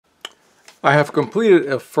I have completed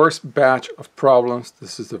a first batch of problems.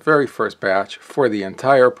 This is the very first batch for the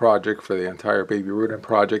entire project, for the entire Baby Rudin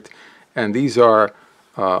project. And these are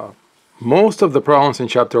most of the problems in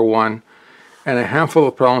chapter 1 and a handful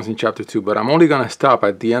of problems in chapter 2. But I'm only going to stop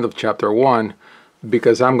at the end of chapter 1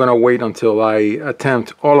 because I'm going to wait until I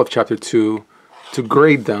attempt all of chapter 2 to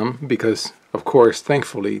grade them, because, of course,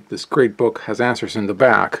 thankfully, this great book has answers in the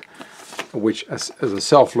back, which as a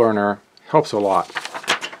self-learner helps a lot.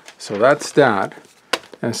 So that's that.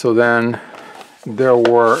 And so then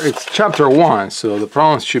it's chapter 1, so the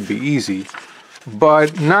problems should be easy,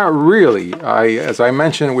 but not really. As I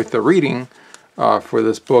mentioned with the reading for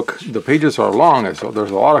this book, the pages are long, so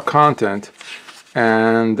there's a lot of content.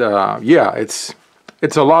 And yeah, it's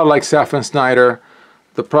a lot like Saf and Snyder.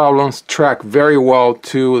 The problems track very well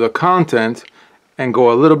to the content and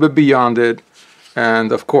go a little bit beyond it.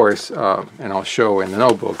 And of course, and I'll show in the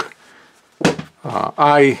notebook,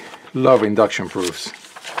 I love induction proofs.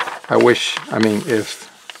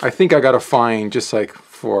 I think I gotta find, just like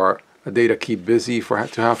for a day to keep busy,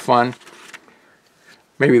 to have fun,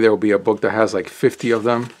 maybe there will be a book that has like 50 of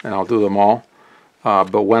them and I'll do them all.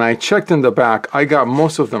 But when I checked in the back, I got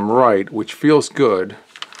most of them right, which feels good.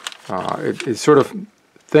 It's sort of,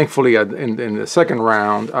 thankfully, in the second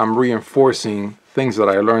round, I'm reinforcing things that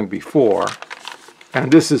I learned before.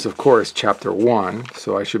 And this is, of course, chapter 1,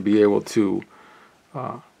 so I should be able to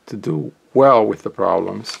do well with the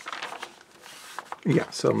problems. Yeah,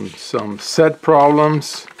 some set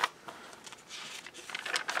problems.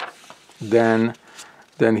 Then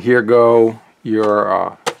here go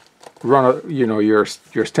your run, your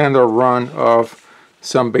standard run of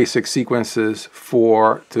some basic sequences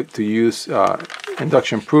to use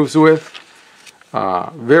induction proofs with.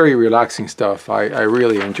 Very relaxing stuff. I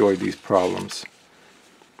really enjoyed these problems.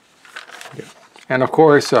 Yeah. And of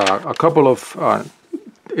course, a couple of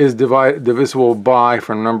is divisible by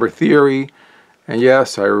from number theory. And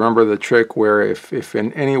yes, I remember the trick where if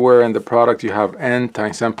anywhere in the product you have n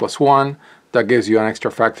times n plus 1, that gives you an extra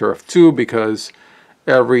factor of 2, because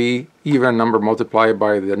every even number multiplied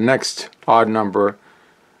by the next odd number,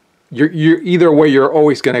 either way you're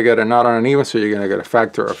always going to get an odd on an even, so you're going to get a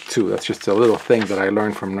factor of 2. That's just a little thing that I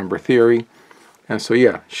learned from number theory. And so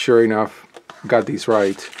yeah, sure enough, got these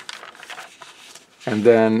right. And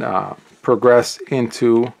then progress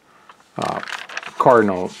into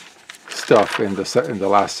cardinal stuff in the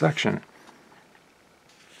last section.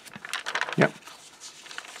 Yep.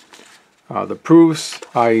 The proofs,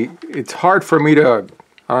 it's hard for me to,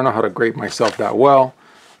 I don't know how to grade myself that well,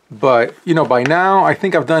 but by now I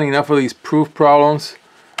think I've done enough of these proof problems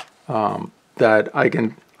that I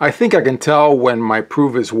think I can tell when my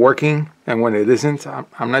proof is working and when it isn't.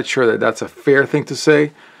 I'm not sure that that's a fair thing to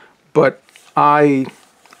say, but I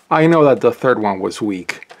know that the third one was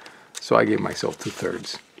weak, so I gave myself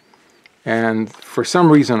 2/3. And for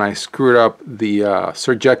some reason I screwed up the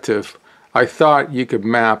surjective. I thought you could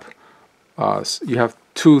map, you have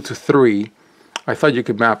 2 to 3. I thought you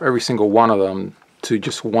could map every single one of them to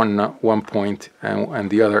just one point and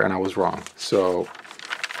the other, and I was wrong. So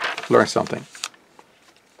learn something.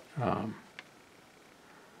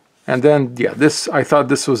 And then, yeah, I thought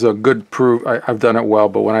this was a good proof. I've done it well,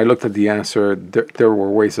 but when I looked at the answer, there were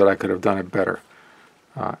ways that I could have done it better.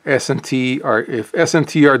 S and T if S and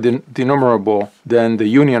T are denumerable, then the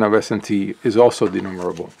union of S and T is also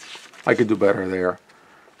denumerable. I could do better there,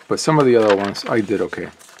 but some of the other ones I did okay.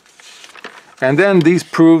 And then these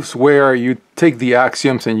proofs where you take the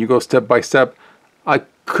axioms and you go step by step, I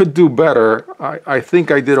could do better. I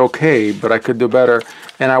think I did okay, but I could do better.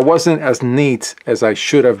 And I wasn't as neat as I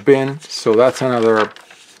should have been, so that's another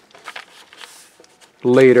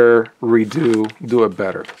later redo, do it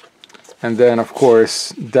better. And then, of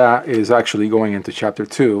course, that is actually going into chapter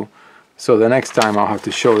 2. So the next time I'll have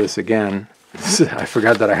to show this again. I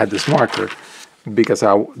forgot that I had this marker, because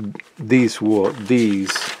these will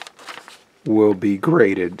be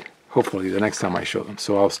graded, hopefully, the next time I show them.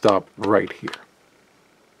 So I'll stop right here.